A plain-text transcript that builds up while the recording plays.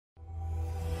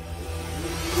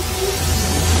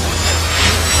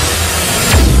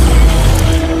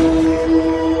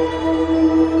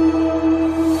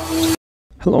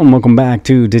Hello and welcome back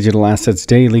to Digital Assets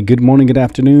Daily. Good morning, good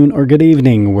afternoon, or good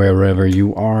evening, wherever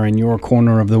you are in your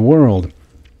corner of the world.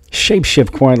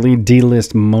 Shapeshift quietly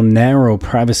delists Monero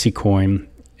privacy coin,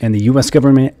 and the U.S.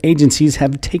 government agencies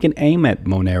have taken aim at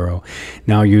Monero.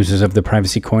 Now users of the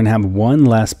privacy coin have one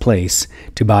less place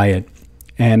to buy it.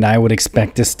 And I would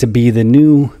expect this to be the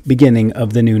new beginning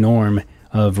of the new norm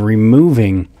of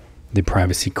removing the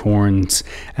privacy coins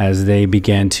as they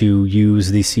began to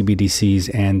use the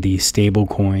CBDCs and the stable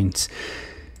coins.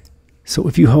 So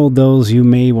if you hold those, you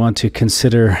may want to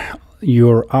consider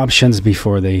your options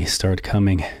before they start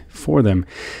coming for them.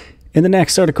 In the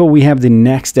next article, we have the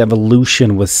next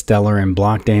evolution with Stellar and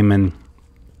Blockdaemon.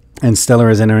 And Stellar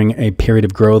is entering a period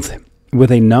of growth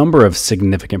with a number of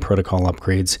significant protocol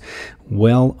upgrades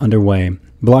well underway.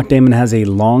 Blockdaemon has a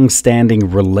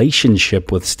long-standing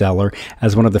relationship with Stellar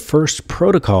as one of the first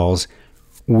protocols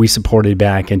we supported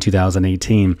back in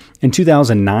 2018. In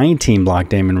 2019,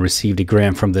 Blockdaemon received a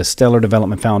grant from the Stellar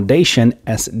Development Foundation,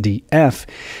 SDF,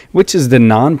 which is the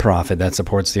nonprofit that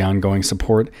supports the ongoing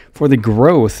support for the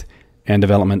growth and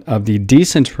development of the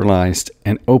decentralized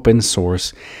and open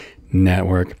source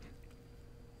network.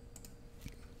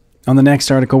 On the next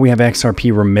article, we have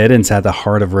XRP remittance at the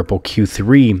heart of Ripple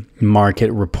Q3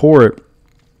 market report.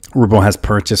 Ripple has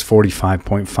purchased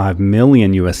 45.5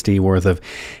 million USD worth of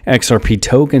XRP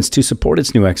tokens to support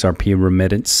its new XRP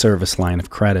remittance service line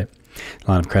of credit.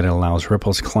 Line of credit allows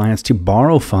Ripple's clients to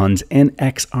borrow funds in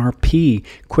XRP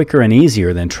quicker and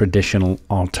easier than traditional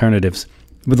alternatives.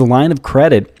 With the line of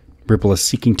credit, Ripple is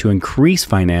seeking to increase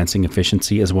financing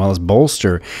efficiency as well as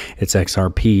bolster its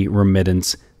XRP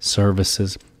remittance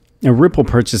services. Now, Ripple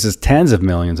purchases tens of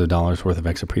millions of dollars worth of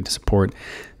XRP to support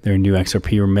their new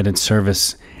XRP remittance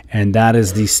service. And that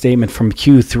is the statement from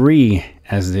Q3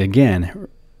 as they again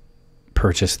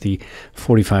purchased the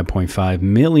 45.5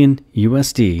 million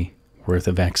USD worth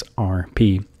of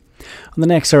XRP. On the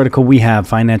next article, we have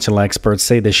financial experts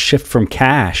say the shift from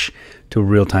cash to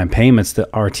real-time payments, the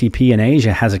RTP in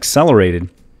Asia, has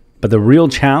accelerated. But the real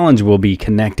challenge will be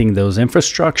connecting those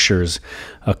infrastructures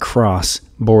across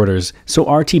borders. So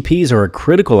RTPs are a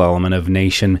critical element of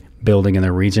nation building in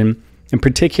the region, in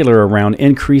particular around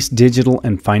increased digital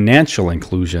and financial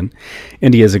inclusion.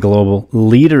 India is a global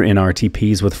leader in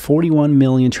RTPs with 41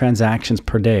 million transactions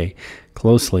per day,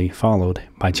 closely followed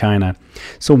by China.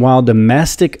 So while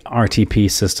domestic RTP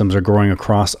systems are growing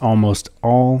across almost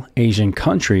all Asian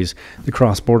countries, the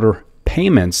cross-border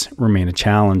payments remain a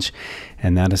challenge.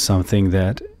 And that is something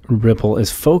that Ripple is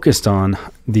focused on,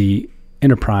 the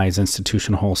enterprise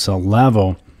institutional wholesale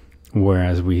level,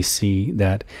 whereas we see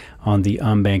that on the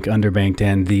unbanked, underbanked,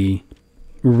 and the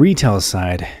retail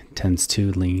side tends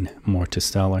to lean more to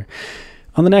Stellar.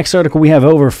 On the next article, we have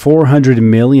over 400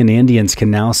 million Indians can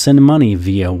now send money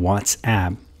via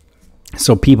WhatsApp.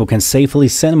 So people can safely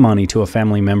send money to a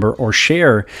family member or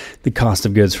share the cost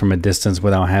of goods from a distance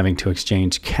without having to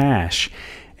exchange cash.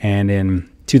 And in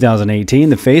 2018,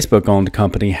 the Facebook-owned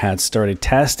company had started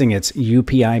testing its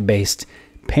UPI-based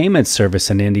payment service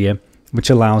in India, which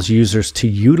allows users to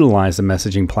utilize the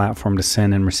messaging platform to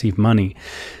send and receive money.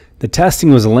 The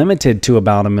testing was limited to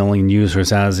about 1 million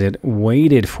users as it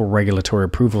waited for regulatory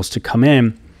approvals to come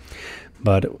in.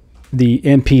 But the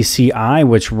NPCI,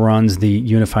 which runs the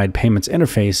Unified Payments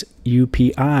Interface,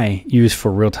 UPI, used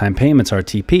for real-time payments,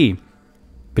 RTP,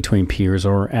 between peers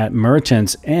or at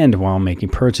merchants and while making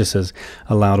purchases,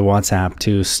 allowed WhatsApp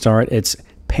to start its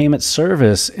payment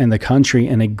service in the country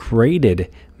in a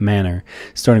graded manner,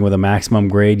 starting with a maximum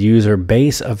grade user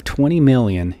base of 20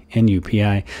 million in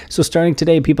UPI. So starting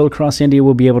today, people across India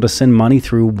will be able to send money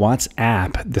through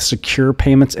WhatsApp. The secure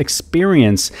payments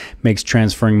experience makes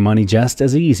transferring money just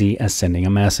as easy as sending a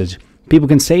message. People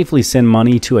can safely send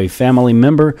money to a family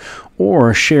member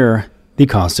or share the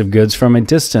cost of goods from a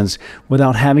distance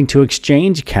without having to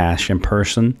exchange cash in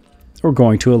person or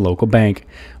going to a local bank,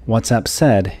 WhatsApp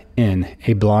said in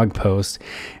a blog post.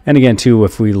 And again, too,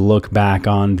 if we look back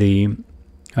on the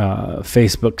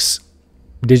Facebook's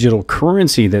digital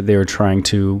currency that they're trying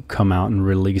to come out and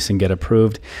release and get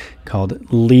approved,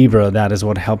 called Libra, that is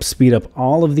what helps speed up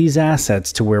all of these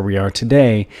assets to where we are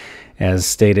today, as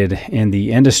stated in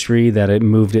the industry, that it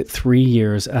moved it 3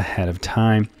 years ahead of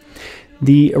time.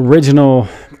 The original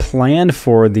plan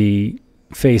for the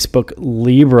Facebook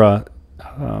Libra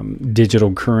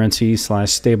digital currency /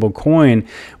 stable coin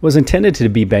was intended to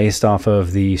be based off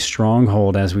of the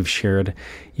Stronghold, as we've shared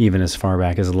even as far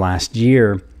back as last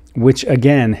year, which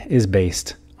again is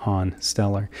based on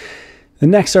Stellar. The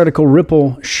next article,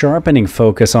 Ripple sharpening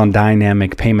focus on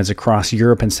dynamic payments across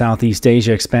Europe and Southeast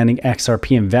Asia, expanding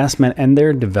XRP investment and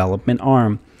their development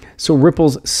arm. So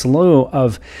Ripple's slew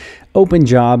of open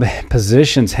job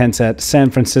positions hints at San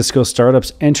Francisco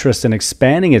startups' interest in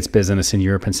expanding its business in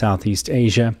Europe and Southeast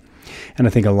Asia. And I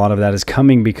think a lot of that is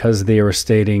coming because they were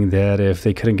stating that if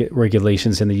they couldn't get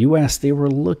regulations in the U.S., they were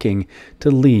looking to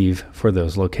leave for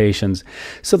those locations.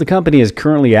 So the company is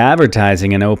currently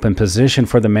advertising an open position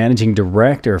for the managing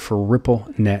director for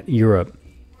RippleNet Europe.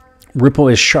 Ripple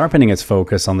is sharpening its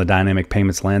focus on the dynamic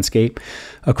payments landscape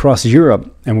across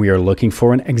Europe, and we are looking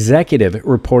for an executive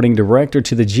reporting director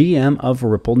to the GM of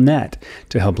RippleNet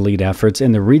to help lead efforts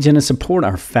in the region and support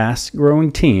our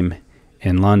fast-growing team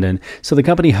in London. So the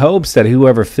company hopes that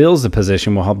whoever fills the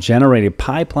position will help generate a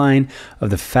pipeline of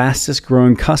the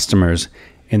fastest-growing customers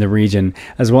in the region,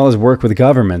 as well as work with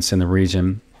governments in the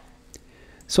region.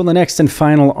 So the next and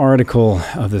final article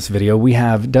of this video, we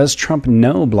have Does Trump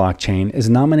Know Blockchain is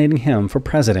Nominating Him for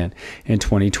President in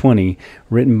 2020,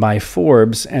 written by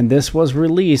Forbes, and this was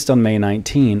released on May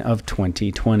 19 of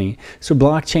 2020. So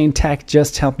blockchain tech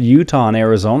just helped Utah and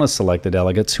Arizona select the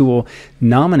delegates who will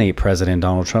nominate President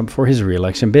Donald Trump for his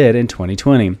re-election bid in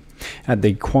 2020 at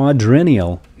the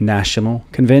Quadrennial National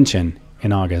Convention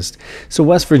in August. So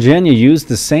West Virginia used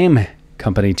the same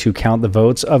company to count the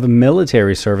votes of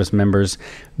military service members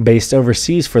based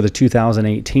overseas for the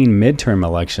 2018 midterm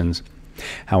elections.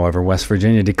 However, West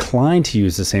Virginia declined to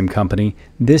use the same company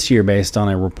this year based on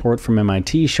a report from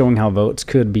MIT showing how votes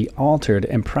could be altered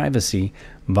and privacy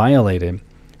violated.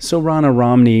 So Ronna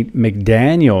Romney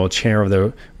McDaniel, chair of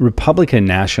the Republican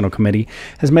National Committee,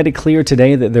 has made it clear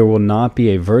today that there will not be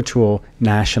a virtual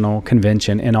national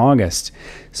convention in August.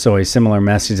 So a similar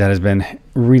message that has been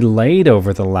relayed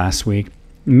over the last week,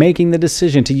 making the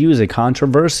decision to use a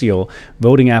controversial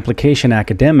voting application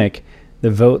academic,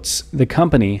 the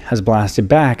company has blasted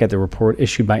back at the report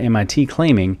issued by MIT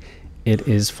claiming it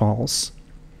is false.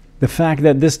 The fact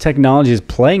that this technology is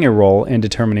playing a role in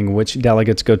determining which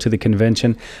delegates go to the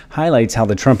convention highlights how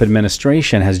the Trump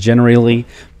administration has generally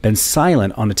been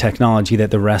silent on the technology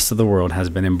that the rest of the world has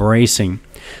been embracing.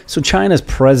 So China's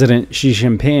President Xi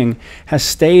Jinping has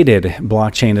stated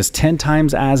blockchain is 10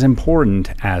 times as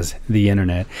important as the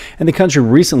internet. And the country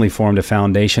recently formed a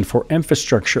foundation for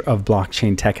infrastructure of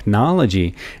blockchain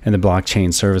technology. And the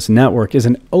Blockchain Service Network is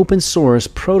an open source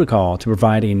protocol to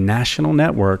provide a national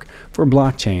network for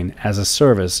blockchain as a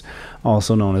service,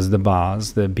 also known as the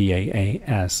BAS, the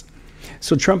BAAS.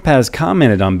 So Trump has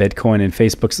commented on Bitcoin and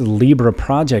Facebook's Libra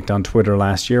project on Twitter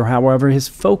last year. However, his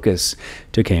focus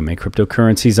took aim at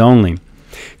cryptocurrencies only,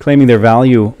 claiming their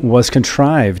value was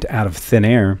contrived out of thin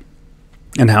air.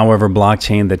 And however,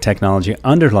 blockchain, the technology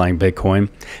underlying Bitcoin,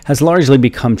 has largely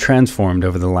become transformed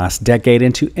over the last decade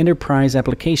into enterprise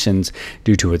applications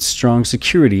due to its strong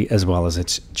security as well as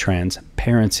its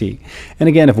transparency. And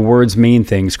again, if words mean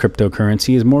things,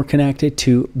 cryptocurrency is more connected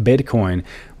to Bitcoin,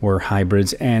 where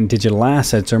hybrids and digital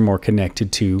assets are more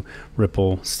connected to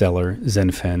Ripple, Stellar,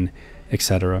 Zenfin,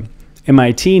 etc.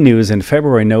 MIT News in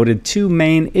February noted two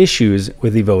main issues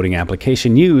with the voting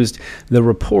application used. The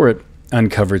report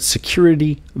uncovered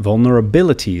security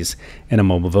vulnerabilities in a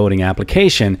mobile voting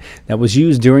application that was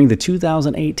used during the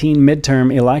 2018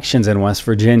 midterm elections in West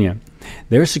Virginia.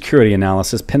 Their security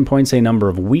analysis pinpoints a number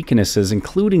of weaknesses,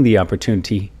 including the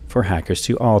opportunity for hackers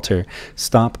to alter,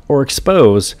 stop, or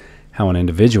expose how an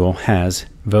individual has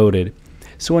voted.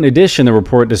 So in addition, the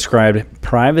report described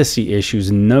privacy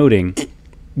issues, noting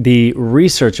the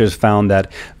researchers found that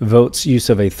votes' use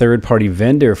of a third-party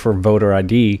vendor for voter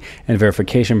ID and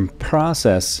verification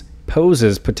process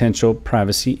poses potential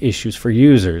privacy issues for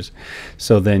users.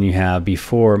 So then you have,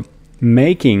 before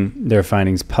making their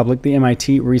findings public, the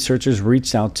MIT researchers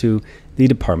reached out to the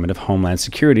Department of Homeland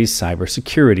Security's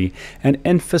Cybersecurity and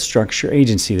Infrastructure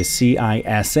Agency, the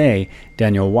CISA.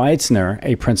 Daniel Weitzner,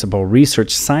 a principal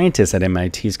research scientist at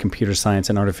MIT's Computer Science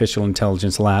and Artificial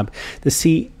Intelligence Lab, the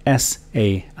CSAIL,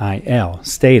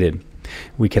 stated,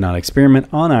 "We cannot experiment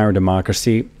on our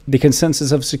democracy. The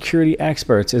consensus of security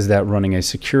experts is that running a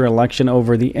secure election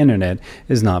over the internet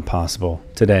is not possible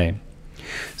today."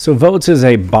 So Votes is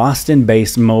a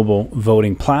Boston-based mobile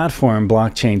voting platform.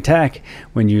 Blockchain tech,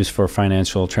 when used for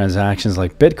financial transactions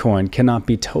like Bitcoin, cannot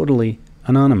be totally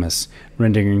anonymous,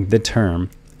 rendering the term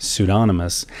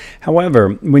pseudonymous.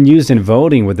 However, when used in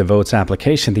voting with the Votes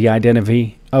application, the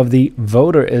identity of the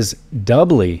voter is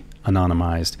doubly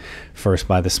anonymized, first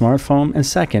by the smartphone and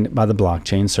second by the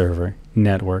blockchain server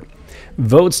network.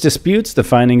 Votes disputes the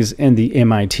findings in the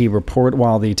MIT report.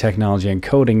 While the technology and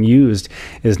coding used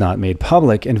is not made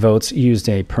public, and Votes used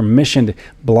a permissioned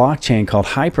blockchain called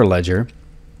Hyperledger,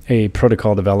 a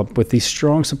protocol developed with the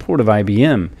strong support of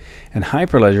IBM. And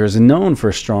Hyperledger is known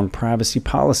for strong privacy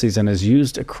policies and is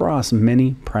used across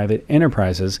many private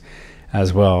enterprises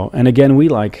as well. And again, we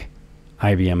like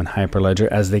IBM and Hyperledger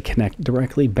as they connect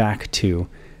directly back to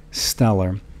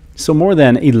Stellar. So more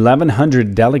than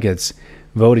 1,100 delegates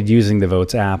voted using the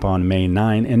Votes app on May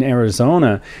 9 in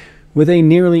Arizona, with a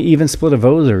nearly even split of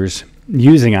voters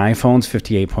using iPhones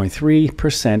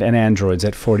 58.3% and Androids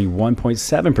at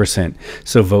 41.7%.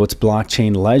 So Vote's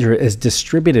blockchain ledger is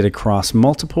distributed across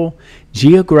multiple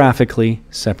geographically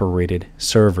separated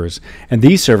servers. And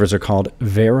these servers are called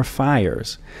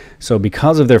verifiers. So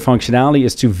because of their functionality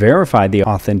is to verify the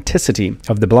authenticity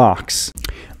of the blocks,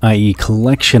 i.e.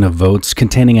 collection of votes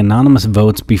containing anonymous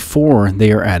votes before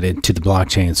they are added to the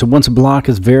blockchain. So once a block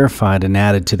is verified and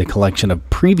added to the collection of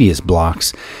previous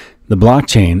blocks, the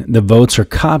blockchain, the votes are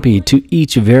copied to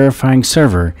each verifying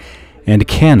server and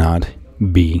cannot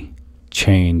be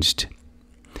changed.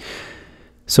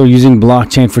 So using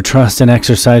blockchain for trust and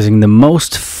exercising the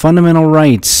most fundamental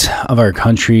rights of our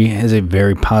country is a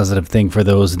very positive thing for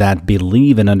those that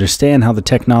believe and understand how the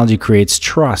technology creates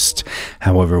trust.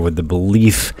 However, with the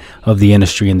belief of the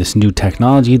industry in this new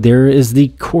technology, there is the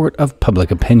court of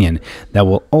public opinion that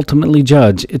will ultimately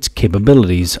judge its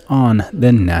capabilities on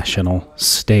the national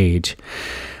stage.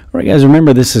 All right, guys,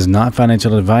 remember, this is not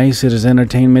financial advice. It is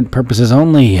entertainment purposes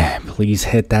only. Please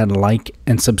hit that like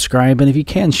and subscribe. And if you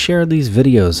can, share these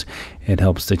videos. It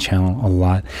helps the channel a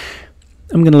lot.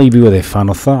 I'm going to leave you with a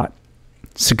final thought.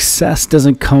 Success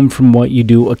doesn't come from what you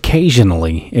do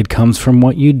occasionally. It comes from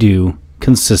what you do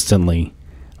consistently.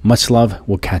 Much love.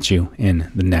 We'll catch you in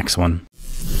the next one.